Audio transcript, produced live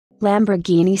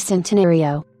Lamborghini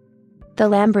Centenario. The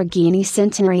Lamborghini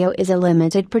Centenario is a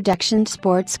limited production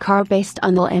sports car based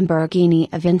on the Lamborghini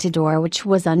Aventador, which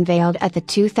was unveiled at the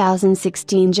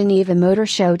 2016 Geneva Motor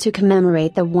Show to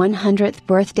commemorate the 100th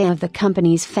birthday of the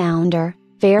company's founder,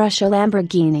 Ferruccio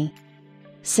Lamborghini.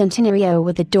 Centenario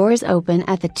with the doors open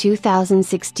at the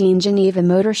 2016 Geneva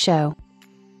Motor Show.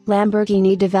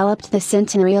 Lamborghini developed the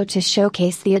Centenario to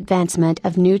showcase the advancement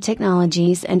of new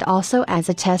technologies and also as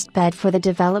a test bed for the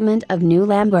development of new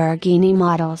Lamborghini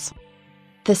models.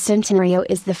 The Centenario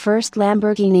is the first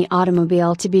Lamborghini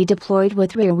automobile to be deployed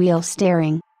with rear-wheel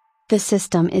steering. The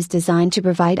system is designed to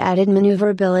provide added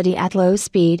maneuverability at low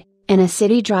speed, in a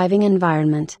city driving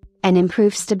environment, and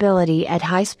improve stability at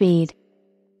high speed.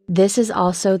 This is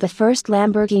also the first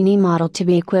Lamborghini model to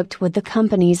be equipped with the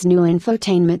company's new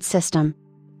infotainment system.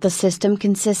 The system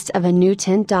consists of a new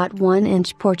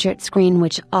 10.1-inch portrait screen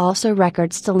which also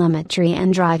records telemetry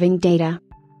and driving data.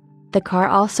 The car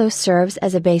also serves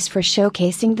as a base for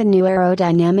showcasing the new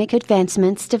aerodynamic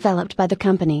advancements developed by the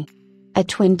company. A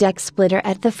twin-deck splitter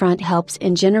at the front helps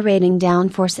in generating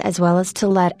downforce as well as to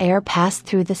let air pass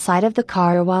through the side of the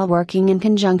car while working in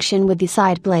conjunction with the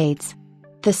side blades.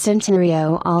 The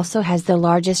Centenario also has the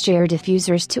largest air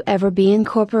diffusers to ever be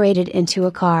incorporated into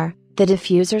a car. The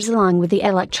diffusers along with the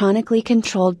electronically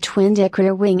controlled twin-deck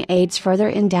rear wing aids further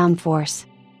in downforce.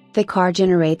 The car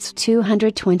generates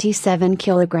 227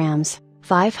 kilograms,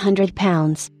 500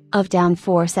 pounds, of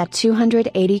downforce at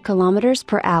 280 kilometers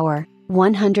per hour,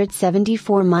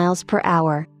 174 miles per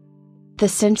hour. The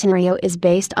Centenario is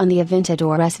based on the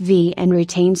Aventador SV and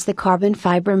retains the carbon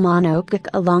fiber monocoque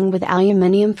along with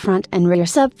aluminum front and rear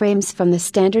subframes from the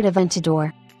standard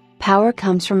Aventador. Power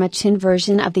comes from a twin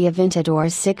version of the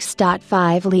Aventador's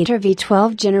 6.5-liter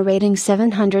V12 generating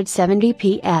 770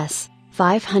 PS,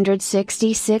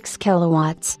 566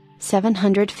 kilowatts,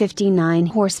 759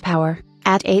 horsepower,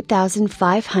 at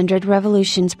 8,500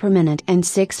 revolutions per minute and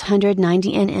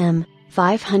 690 Nm,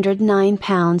 509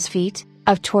 pounds-feet,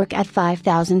 of torque at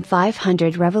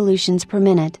 5,500 revolutions per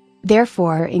minute,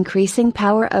 therefore increasing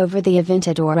power over the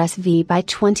Aventador SV by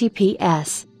 20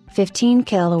 PS, 15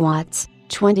 kilowatts,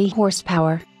 20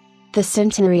 horsepower. The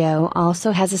Centenario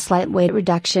also has a slight weight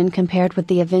reduction compared with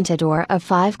the Aventador of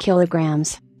 5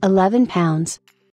 kilograms, 11 pounds,